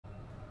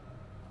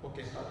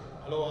Okay,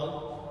 hello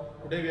all.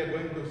 Today we are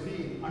going to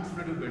see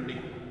unsymmetrical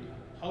bending.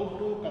 How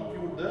to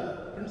compute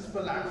the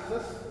principal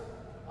axis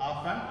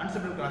of an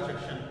unsymmetrical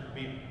cross-section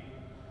beam.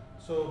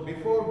 So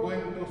before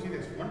going to see the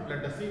experiment,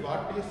 let us see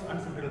what is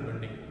unsymmetrical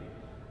bending.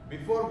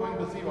 Before going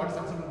to see what is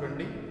unsymmetrical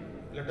bending,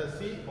 let us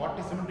see what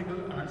is symmetrical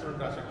and unsymmetrical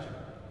cross-section.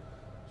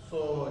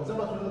 So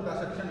example of symmetrical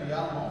cross-section, we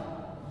all know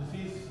this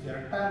is a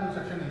rectangle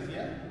section is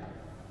here.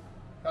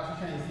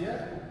 Cross-section is here.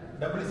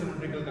 Doubly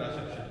symmetrical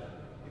cross-section.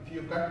 If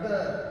you cut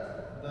the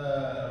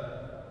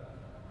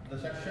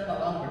section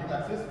along vertical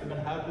axis, you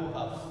can have two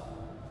halves.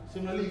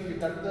 Similarly, if you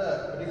cut the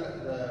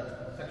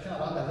section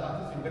along the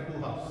horizontal axis, you get two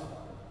halves.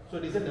 So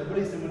it is a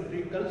doubly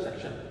symmetrical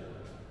section.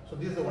 So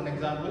this is the one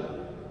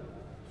example.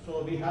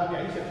 So we have a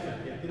I section.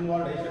 A thin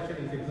walled I section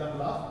is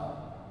example of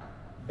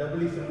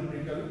doubly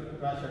symmetrical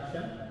cross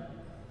section,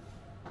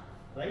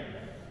 right?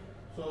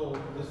 So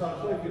this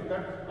also, if you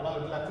cut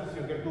along the axis,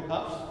 you get two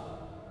halves,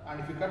 and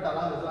if you cut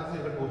along the axis,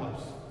 you get two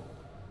halves.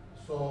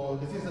 So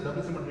this is a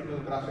double symmetrical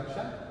cross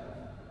section.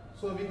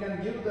 So we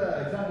can give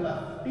the example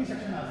of T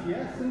section as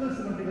a single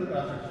symmetrical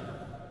cross section.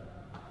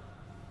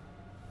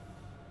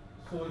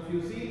 So if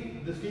you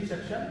see this T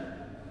section,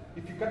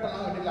 if you cut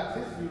along the vertical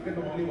axis, you get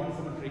only one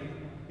symmetry.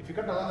 If you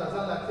cut along the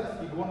horizontal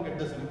axis, it won't get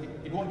the symmetry.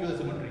 It won't give the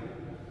symmetry.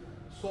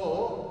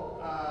 So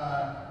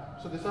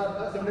these are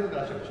the symmetrical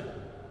cross section.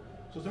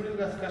 So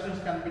symmetrical cross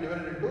sections can be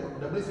divided into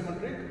doubly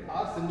symmetric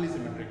or singly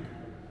symmetric.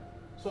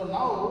 So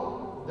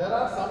now there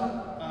are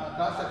some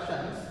cross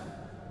sections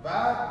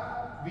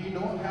where we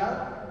don't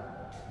have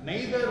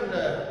neither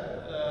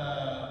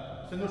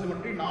single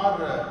symmetry nor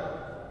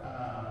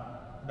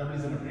doubly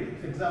symmetry.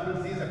 For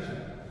example, C section.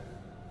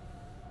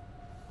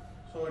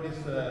 So it is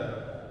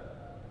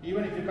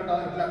even if you cut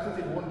along the axis,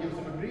 it won't give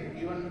symmetry.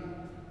 Even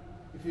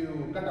if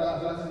you cut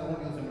along the axis, it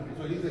won't give symmetry.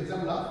 So it is the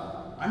example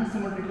of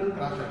unsymmetrical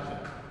cross section.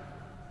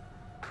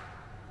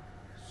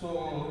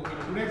 So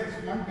in today's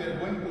experiment, we are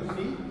going to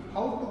see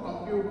how to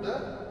compute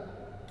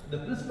the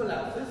principal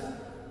axis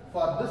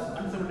for this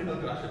unsymmetrical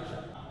cross section.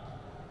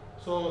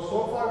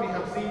 So far we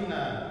have seen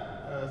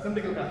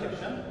symmetrical cross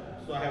section.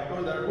 So I have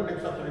told there are two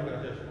types of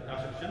symmetrical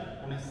cross section.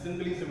 One is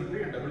singly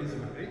symmetry and doubly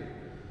symmetry.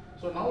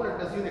 So now let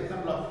us see the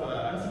example of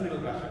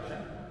unsymmetrical cross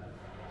section.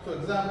 So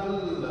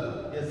example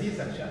a Z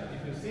section.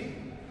 If you see,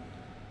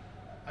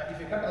 if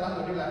you cut along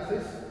the vertical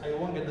axis, I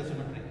won't get the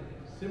symmetry.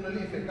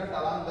 Similarly, if I cut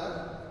along the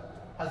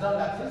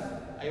horizontal axis,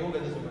 I won't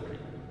get the symmetry.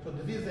 So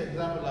this is the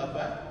example of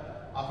an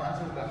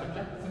unsymmetrical cross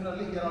section.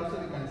 Similarly, here also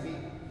we can see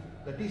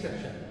the T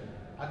section.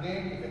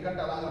 Again, if I cut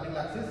along the vertical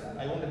axis,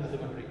 I won't get the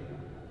symmetry.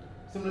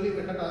 Similarly, if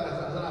I cut along the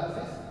horizontal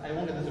axis, I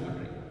won't get the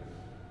symmetry.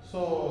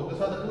 So these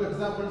are the two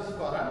examples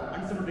for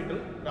an unsymmetrical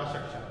cross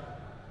section.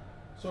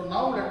 So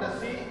now let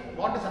us see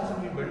what is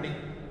unsymmetrical bending.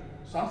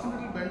 So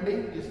unsymmetrical bending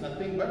is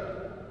nothing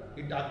but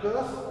it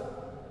occurs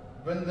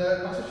when the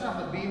cross section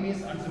of the beam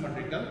is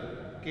unsymmetrical,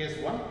 case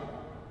 1,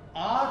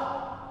 or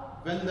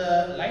when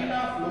the line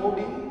of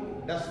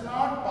loading does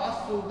not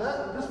pass through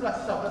the principal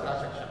axis of the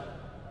cross section.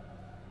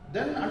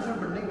 Then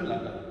unsymmetrical bending will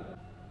occur.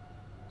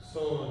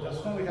 So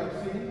just now we have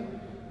seen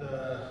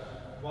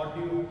what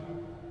do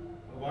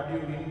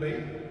you mean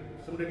by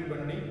symmetrical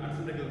bending,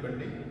 unsymmetrical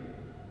bending.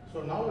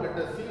 So now let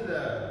us see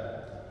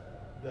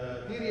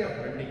the theory of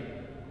bending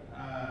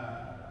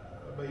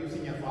by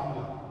using a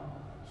formula.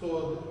 So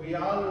you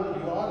all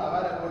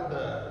aware about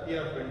the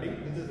theory of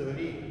bending. This is a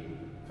very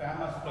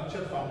famous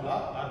structure formula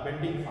or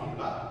bending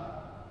formula.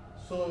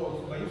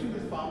 So by using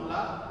this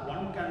formula,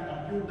 one can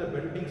compute the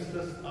bending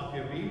stress of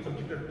a beam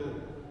subjected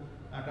to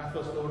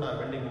transverse load or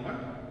bending moment,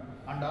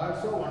 and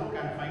also one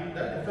can find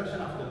the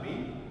deflection of the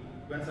beam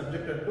when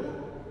subjected to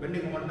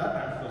bending moment or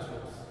transverse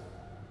loads.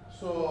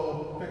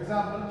 So for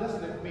example,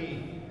 just let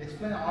me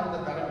explain all the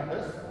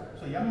parameters.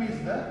 So M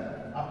is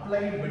the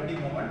applied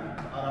bending moment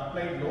or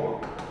applied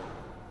load,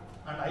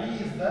 and I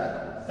is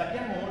the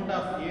second moment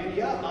of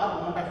area or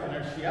moment of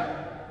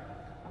inertia.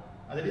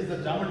 That is the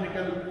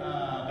geometrical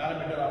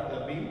parameter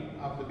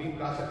of the beam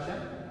cross section,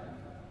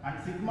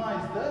 and sigma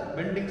is the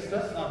bending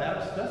stress or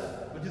direct stress,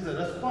 which is the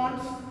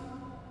response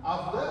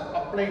of the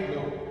applied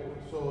load.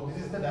 So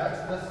this is the direct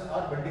stress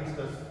or bending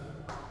stress,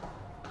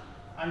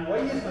 and y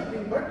is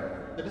nothing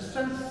but the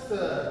distance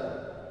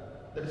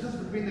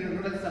between the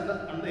neutral axis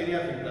and the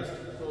area of interest.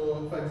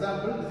 So for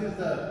example, this is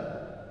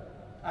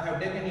I have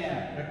taken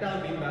a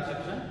rectangle beam cross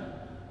section.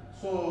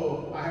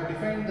 So I have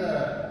defined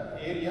the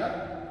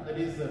area, that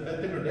is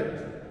breadth into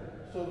depth.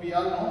 So we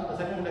all know the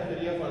second moment of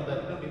area for the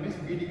rectangle beam is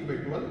BDQ by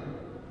 12.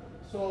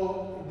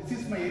 So this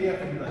is my area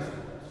of interest.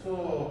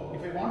 So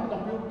if I want to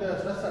compute the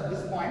stress at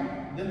this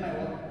point, then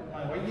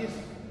my y is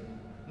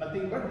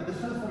nothing but the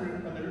distance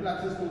from the neutral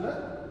axis to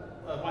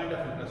the point of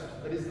interest.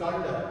 That is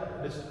called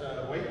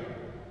y.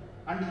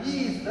 And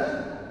E is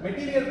the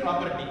material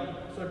property.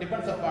 So it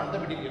depends upon the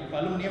material. For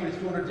aluminium it is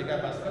 200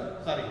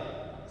 gigapascal. Sorry,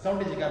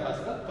 70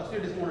 gigapascal. First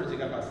it is 200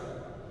 gigapascal.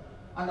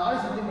 And R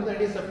is nothing but the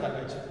radius of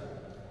curvature.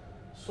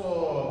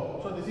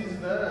 So this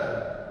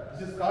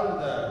is called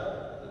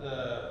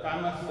the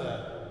famous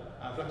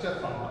flexure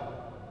formula.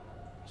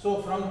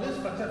 So from this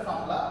flexure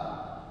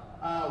formula,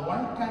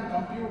 one can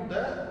compute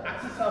the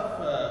axis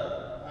of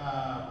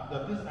the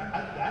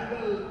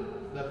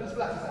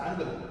principal axis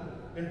angle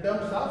in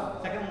terms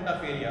of second moment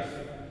of areas.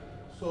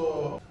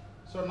 So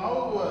now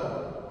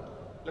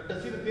let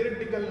us see the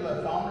theoretical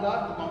formula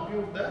to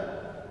compute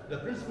the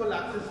principal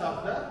axis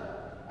of the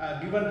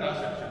given cross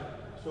section.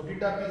 So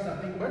theta p is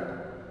nothing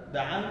but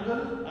the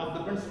angle of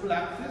the principal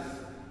axis,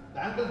 the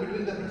angle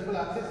between the principal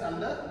axis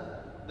and the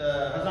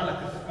horizontal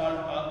axis is called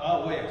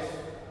ROX.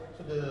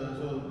 So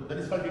that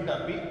is called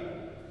theta p.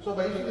 So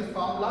by using this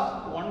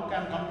formula, one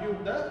can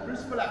compute the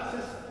principal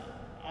axis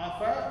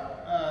of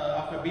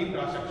a beam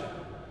cross section.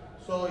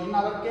 So in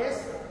our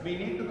case, we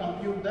need to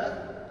compute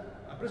the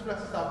principal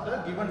axis of the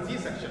given Z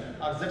section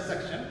or Z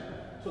section.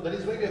 So that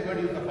is why we are going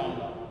to use the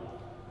formula.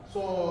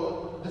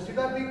 So the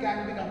theta p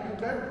can be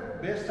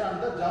computed based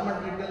on the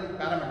geometrical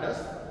parameters,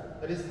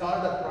 that is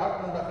called the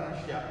product moment of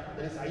inertia,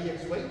 that is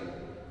Ixy,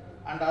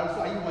 and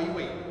also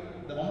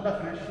Iyy, the moment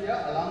of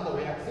inertia along the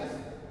y-axis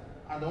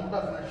and the moment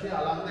of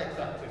inertia along the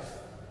x-axis.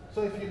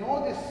 So if you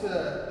know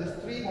this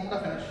three moment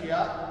of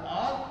inertia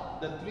or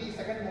the 3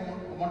 second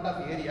moment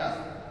of areas,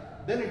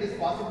 then it is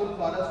possible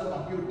for us to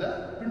compute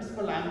the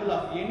principal angle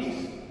of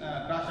any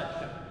cross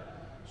section.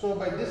 So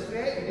by this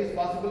way, it is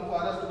possible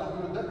for us to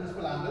compute the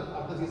principal angle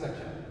of the Z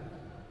section.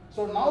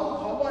 So now,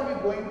 how are we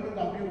going to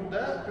compute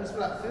the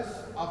principal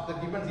axis of the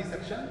given Z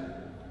section?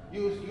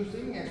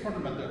 Using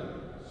experimental method.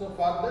 So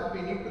for that,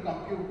 we need to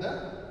compute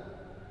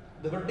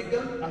the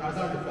vertical and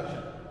horizontal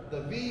deflection.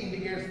 The V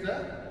indicates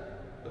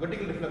the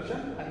vertical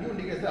deflection and U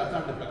indicates the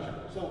horizontal deflection.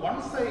 So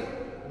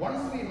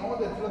once we know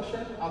the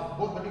deflection of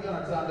both vertical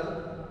and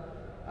horizontal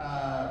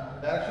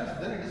directions,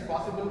 then it is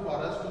possible for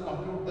us to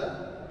compute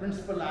the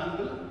principal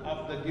angle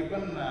of the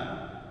given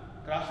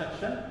cross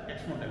section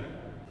experimentally.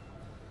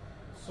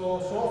 So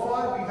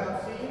far we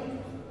have seen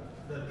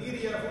the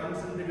theory of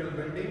unsymmetrical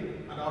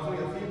bending, and also we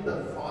have seen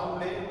the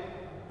formulae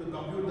to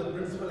compute the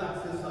principal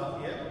axis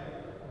of a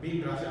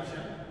beam cross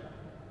section.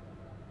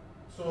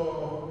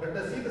 So let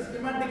us see the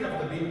schematic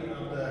of the beam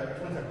of the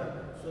experimental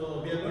setup.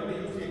 So we are going to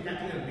use a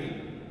cantilever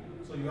beam.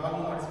 So you all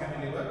know what is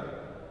cantilever.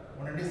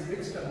 One end is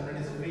fixed and one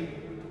end is free.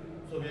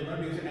 So we are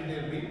going to use a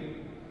cantilever beam.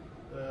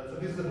 So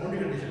this is the boundary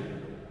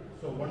condition.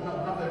 So one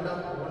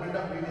end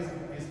of beam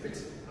is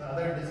fixed, the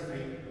other end is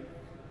free.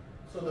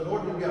 So the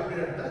load will be applied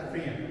at the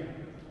free end.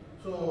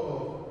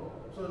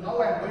 So now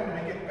I am going to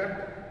make a cut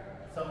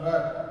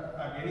somewhere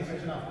at any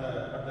section of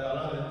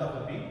along the length of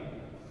the beam.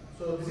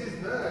 So this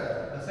is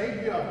the side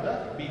view of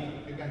the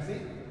beam. You can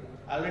see.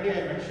 Already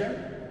I mentioned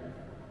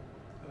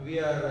we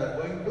are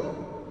going to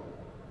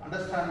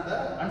understand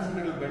the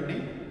unsymmetrical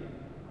bending.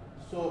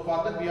 So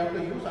for that we have to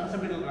use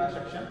unsymmetrical cross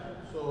section.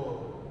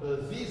 So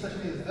the Z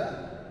section is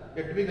a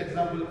typical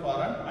example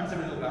for an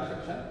unsymmetrical cross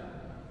section.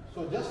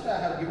 So just I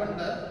have given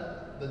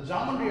the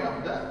geometry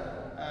of the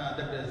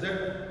Z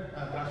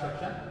cross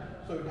section.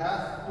 So it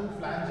has two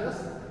flanges.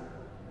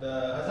 The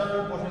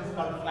horizontal portion is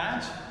called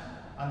flange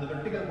and the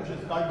vertical portion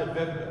is called the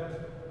web.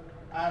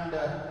 And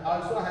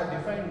also I have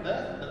defined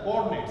the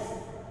coordinates.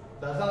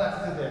 The horizontal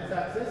axis is the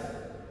x-axis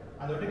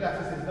and the vertical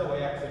axis is the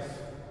y-axis.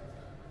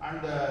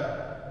 And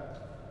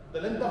the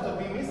length of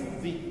the beam is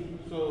Z.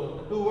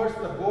 So towards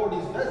the board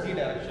is the Z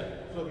direction.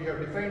 So we have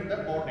defined the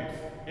coordinates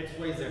x,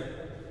 y, z.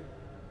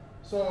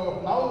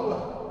 So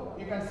now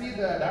you can see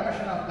the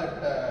dimension of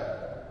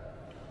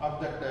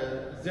that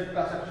Z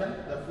cross section.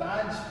 The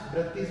flange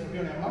breadth is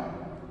 51 mm.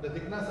 The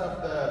thickness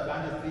of the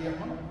flange is 3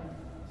 mm.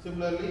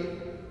 Similarly,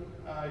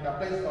 it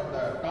applies for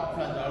the top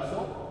flange also.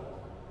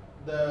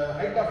 The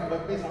height of the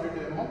web is 42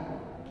 mm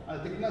and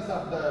the thickness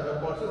of the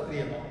web also is 3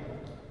 mm.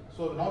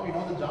 So now we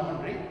know the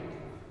geometry.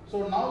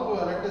 So now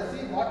let us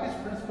see what is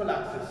principal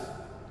axis.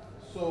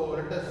 So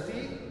let us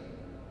see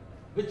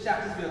which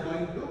axis we are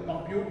going to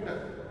compute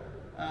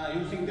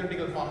using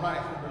theoretical formula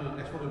and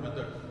experimental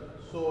method.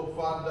 So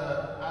for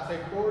as I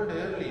told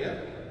earlier,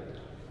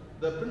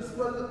 the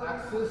principal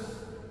axis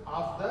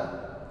of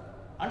the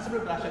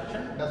unsymmetrical cross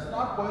section does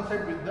not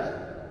coincide with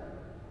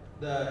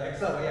the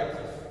x or y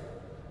axis.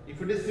 If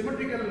it is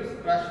symmetrical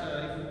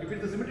if it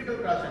is a symmetrical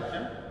cross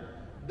section,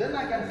 then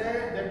I can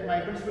say that my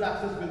principal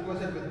axis will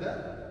coincide with the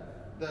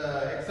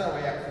x or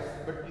y axis.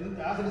 But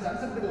as it is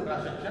unsymmetrical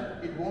cross section,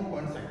 it won't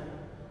coincide.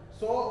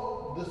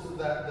 So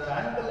the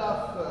angle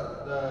of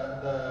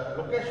the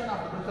location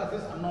of the principal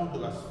axis is unknown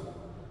to us.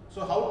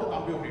 So how to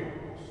compute it?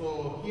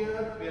 So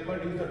here we are going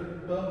to use a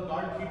term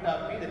called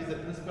theta p, that is the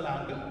principal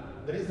angle.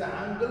 There is the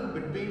angle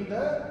between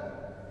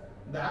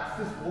the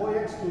axis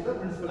OX to the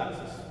principal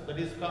axis. That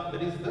is the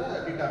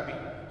theta p.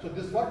 So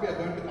this is what we are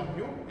going to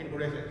compute in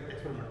today's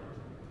experiment.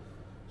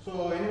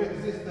 So anyway,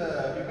 this is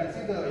you can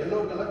see the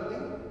yellow color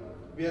thing.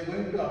 We are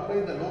going to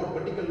apply the load,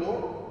 vertical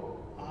load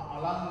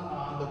along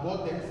on the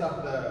both ends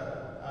of the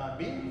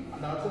beam,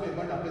 and also we are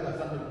going to apply the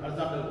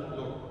horizontal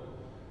load.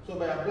 So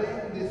by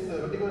applying this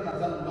vertical and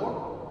horizontal load,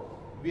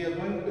 we are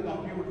going to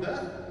compute the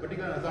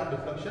vertical and horizontal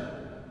deflection.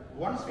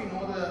 Once we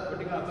know the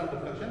vertical and horizontal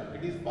deflection,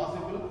 it is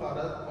possible for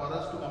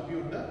us to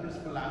compute the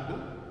principal angle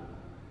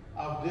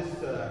of this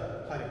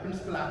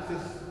principal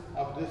axis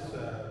of this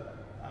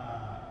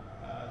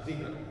Z.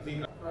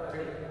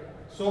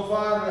 So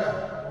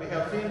far we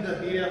have seen the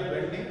theory of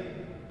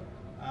bending,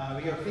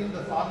 we have seen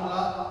the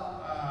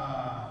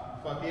formula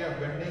for theory of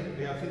bending,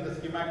 we have seen the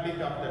schematic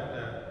of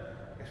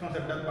that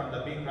exponential setup and the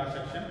beam cross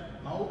section.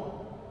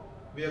 Now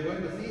we are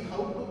going to see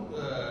how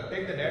to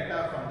take the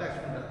data from the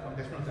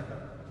exponential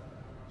setup.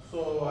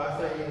 So as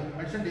I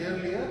mentioned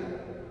earlier,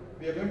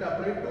 we are going to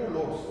apply two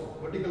loads,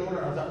 vertical load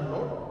and horizontal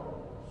load.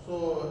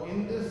 So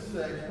in this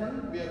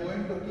experiment, we are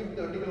going to keep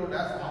the vertical load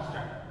as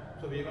constant.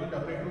 So we are going to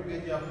apply 2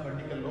 kg of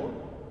vertical load,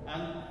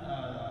 and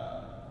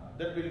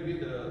that will be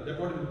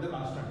the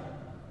constant.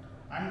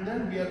 And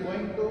then we are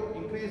going to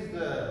increase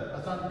the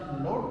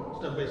horizontal load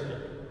step by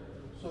step.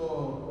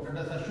 So let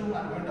us assume I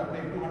am going to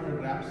apply 200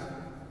 grams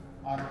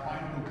or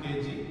 0.2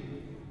 kg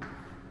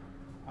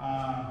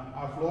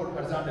of load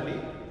horizontally.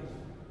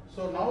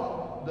 So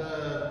now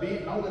the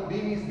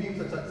beam is being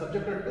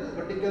subjected to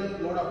vertical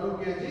load of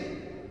 2 kg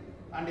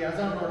and the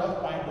horizontal load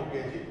of 0.2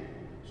 kg.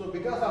 So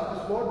because of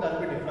this load, there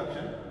will be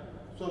deflection.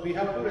 So we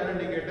have two error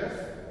indicators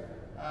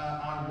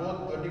on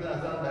both vertical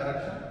and horizontal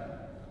direction.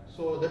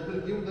 So that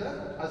will give the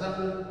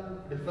horizontal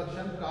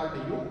deflection called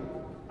U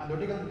and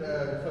vertical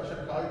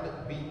deflection called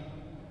V.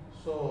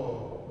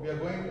 So we are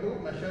going to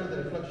measure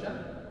the deflection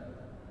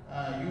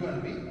U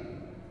and V,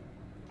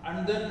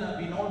 and then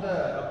we know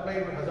the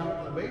applied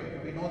horizontal weight,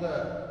 we know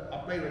the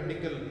applied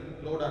vertical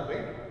load or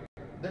weight.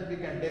 Then we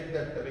can take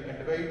that, we can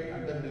divide,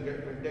 and then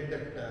we'll take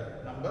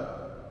that number.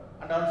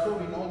 And also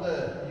we know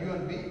the U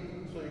and V,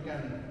 so you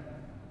can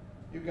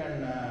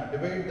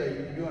divide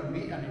the U and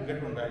V and you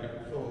get one value.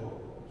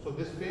 So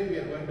this way we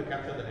are going to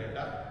capture the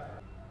data.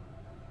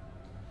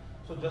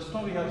 So just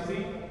now we have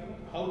seen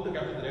how to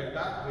capture the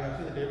data. We have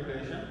seen the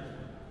tabulation.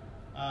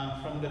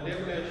 From the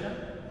tabulation,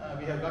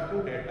 we have got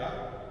two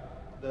data.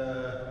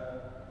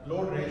 The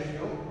load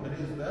ratio, that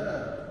is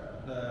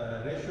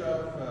the ratio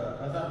of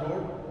horizontal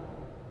load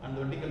and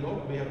the vertical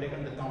load. We have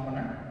taken the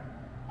component,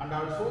 and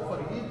also for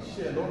each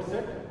load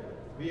set,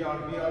 we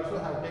also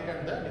have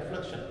taken the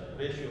deflection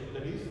ratio,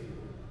 that is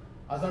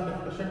horizontal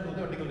deflection to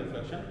the vertical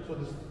deflection. So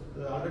this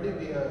already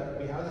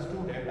we have these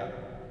two data,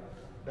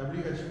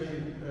 WH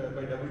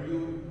by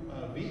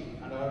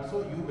WV and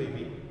also U by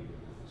V.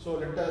 So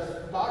let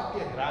us plot a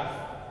graph.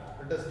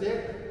 Let us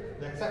take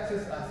the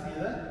x-axis as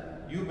the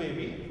U by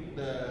V,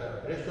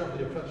 the ratio of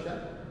the deflection,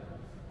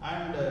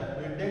 and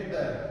we will take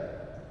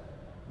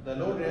the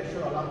load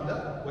ratio along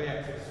the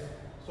y-axis.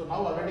 So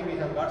now already we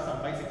have got some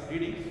 5-6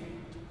 readings.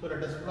 So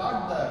let us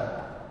plot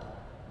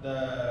the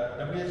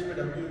WH by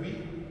WV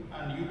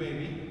and U by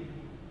V.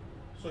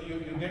 So you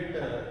get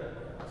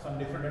some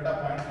different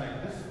data points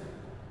like this.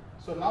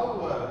 So now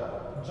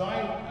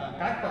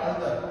connect all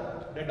the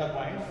data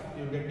points,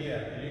 you get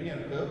a linear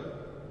curve.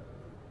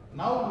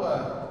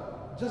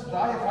 Now just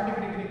draw a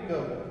 45-degree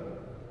curve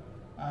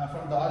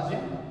from the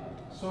origin.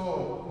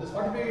 So this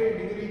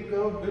 45-degree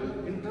curve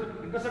will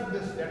intersect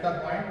this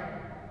data point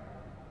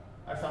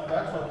at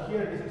somewhere. So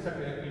here it is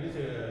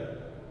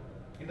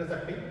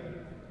intersecting.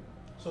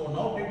 So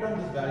now take down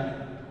this value.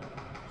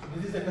 So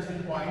this is the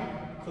intersecting point.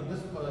 So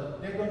this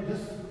take down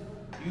this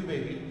U by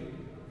V.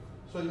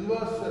 So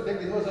take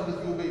the inverse of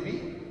this U by V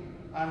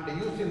and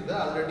use in the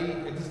already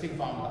existing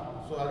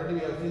formula. So already we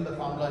have seen the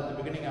formula at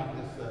the beginning of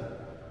this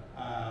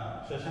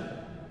session.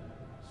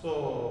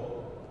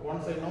 So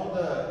once I know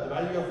the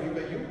value of V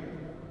by U,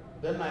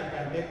 then I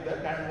can take the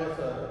tan inverse,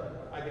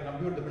 I can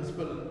compute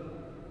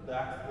the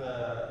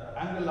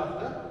angle of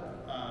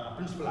the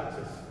principal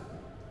axis.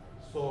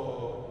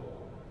 So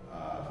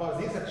for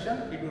Z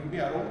section, it would be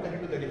around 30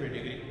 to 35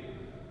 degree.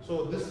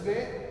 So this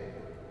way,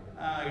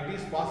 it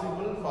is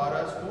possible for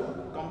us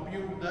to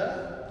compute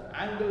the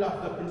angle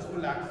of the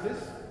principal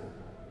axis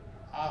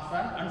of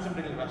an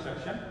unsymmetrical cross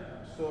section.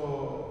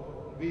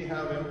 So we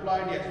have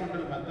employed the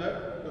experimental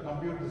method to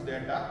compute this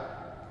data.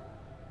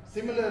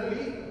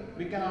 Similarly,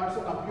 we can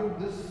also compute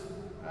this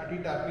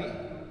theta p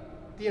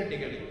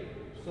theoretically.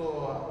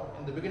 So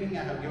in the beginning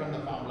I have given the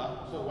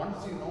formula. So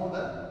once you know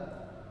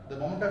the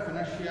moment of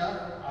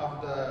inertia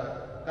of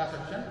the cross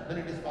section, then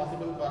it is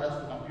possible for us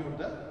to compute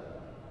the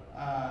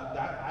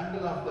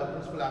angle of the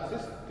principal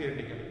axis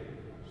theoretically.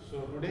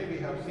 So today we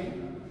have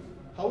seen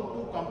how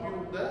to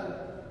compute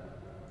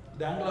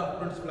the angle of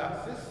principal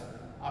axis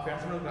of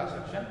unsymmetrical cross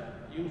section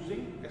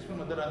using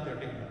experimental method and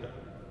theoretical method.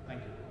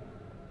 Thank you.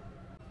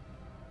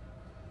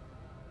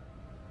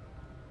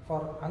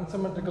 For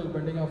unsymmetrical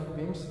bending of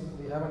beams,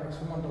 we have an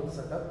experimental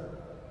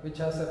setup which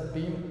has a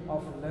beam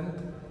of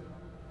length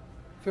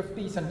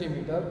 50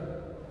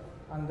 centimeter,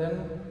 and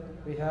then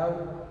we have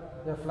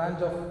a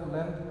flange of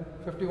length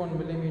 51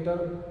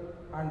 millimeter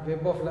and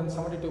web of length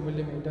 72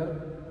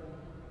 millimeter.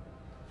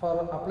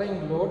 For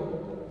applying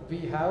load, we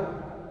have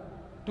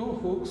two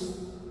hooks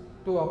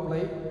to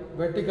apply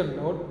vertical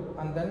load,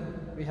 and then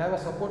we have a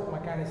support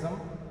mechanism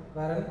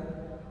wherein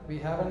we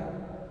have a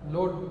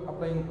load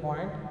applying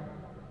point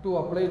to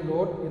apply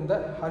load in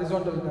the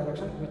horizontal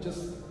direction, which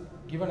is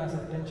given as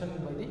a tension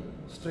by the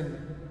string.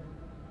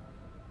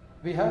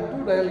 We have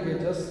two dial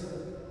gauges,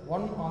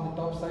 one on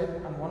the top side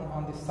and one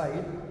on the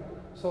side.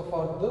 So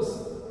for this,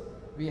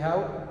 we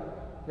have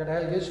a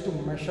dial gauge to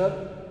measure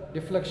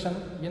deflection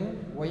in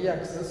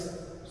y-axis,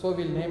 so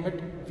we'll name it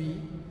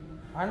V,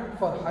 and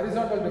for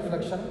horizontal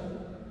deflection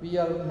we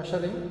are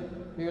measuring,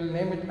 we will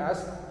name it as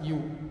U.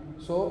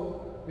 So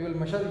we will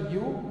measure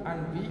U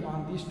and V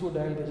on these two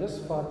dial gauges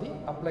for the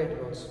applied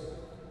loads.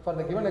 For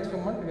the given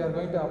experiment, we are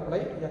going to apply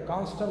a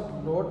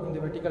constant load in the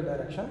vertical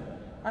direction,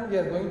 and we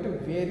are going to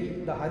vary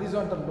the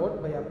horizontal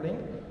load by applying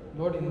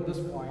load in this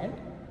point,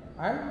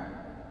 and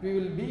we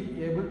will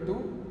be able to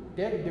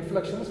take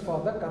deflections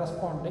for the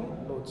corresponding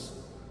loads.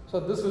 So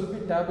this will be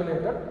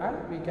tabulated and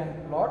we can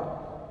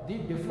plot the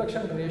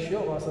deflection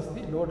ratio versus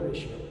the load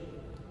ratio,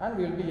 and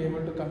we will be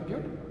able to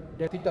compute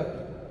theta p.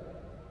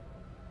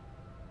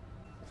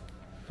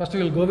 First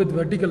we will go with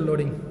vertical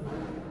loading.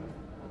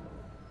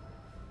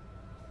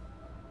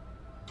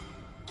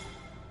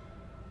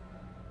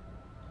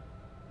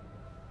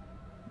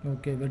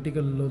 Okay,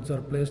 vertical loads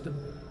are placed,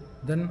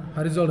 then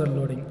horizontal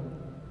loading.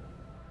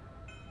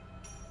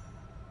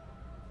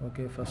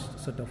 Okay, first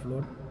set of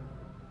load,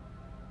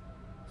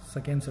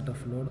 second set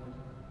of load,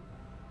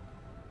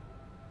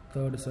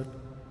 third set,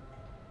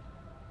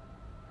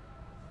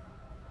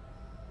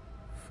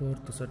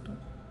 fourth set,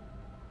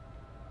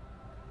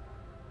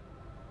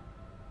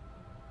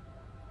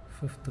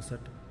 fifth set,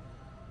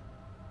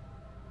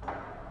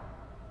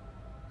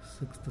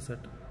 sixth set,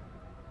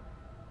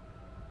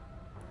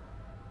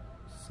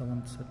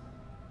 seventh set,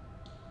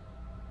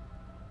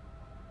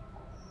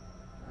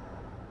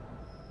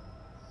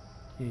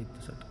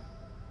 eighth set.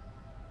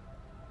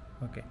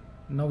 Okay,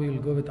 now we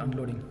will go with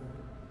unloading.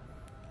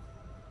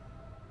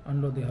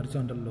 Unload the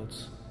horizontal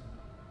loads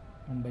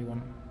one by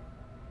one.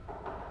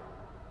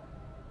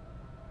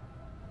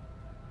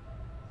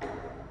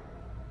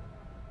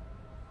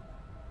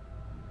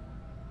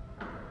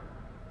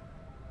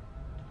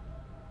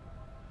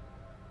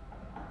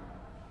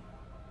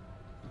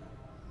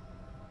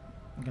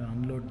 You can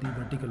unload the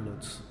vertical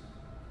loads.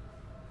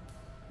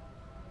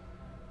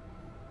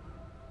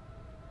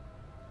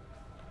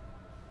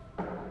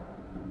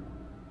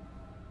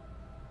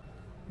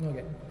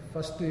 Okay,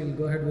 first we will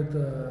go ahead with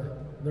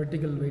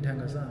vertical weight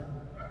hangers.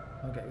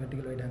 Okay,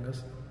 vertical weight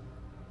hangers.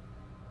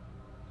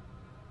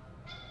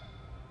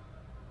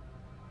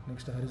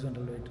 Next,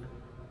 horizontal weight.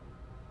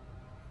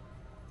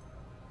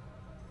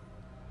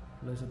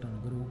 Place it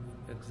on groove,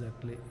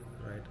 exactly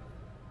right.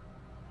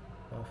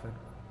 Perfect.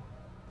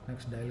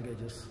 Next, dial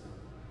gauges.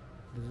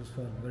 This is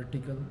for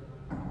vertical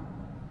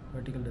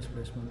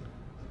displacement.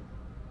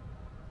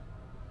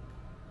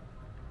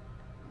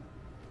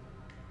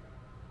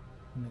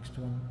 Next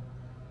one,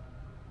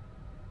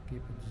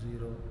 keep it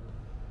 0.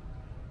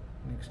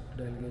 Next,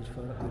 dial gauge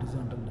for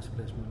horizontal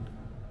displacement.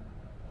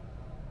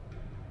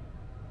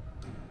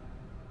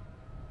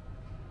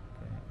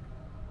 Okay,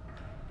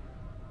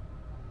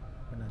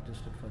 and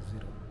adjust it for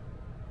 0.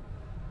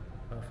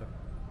 Perfect.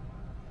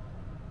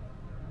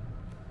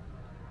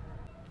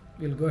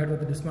 We'll go ahead with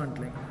the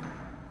dismantling.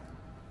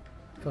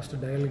 First,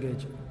 dial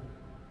gauge.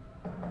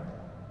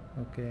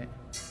 Okay.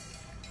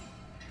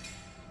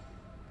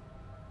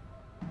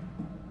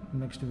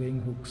 Next,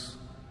 weighing hooks.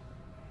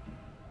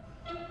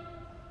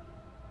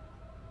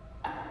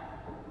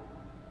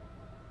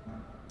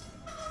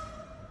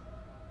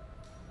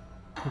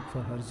 Hook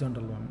for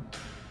horizontal one.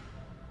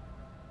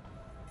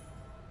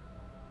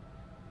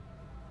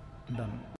 Done.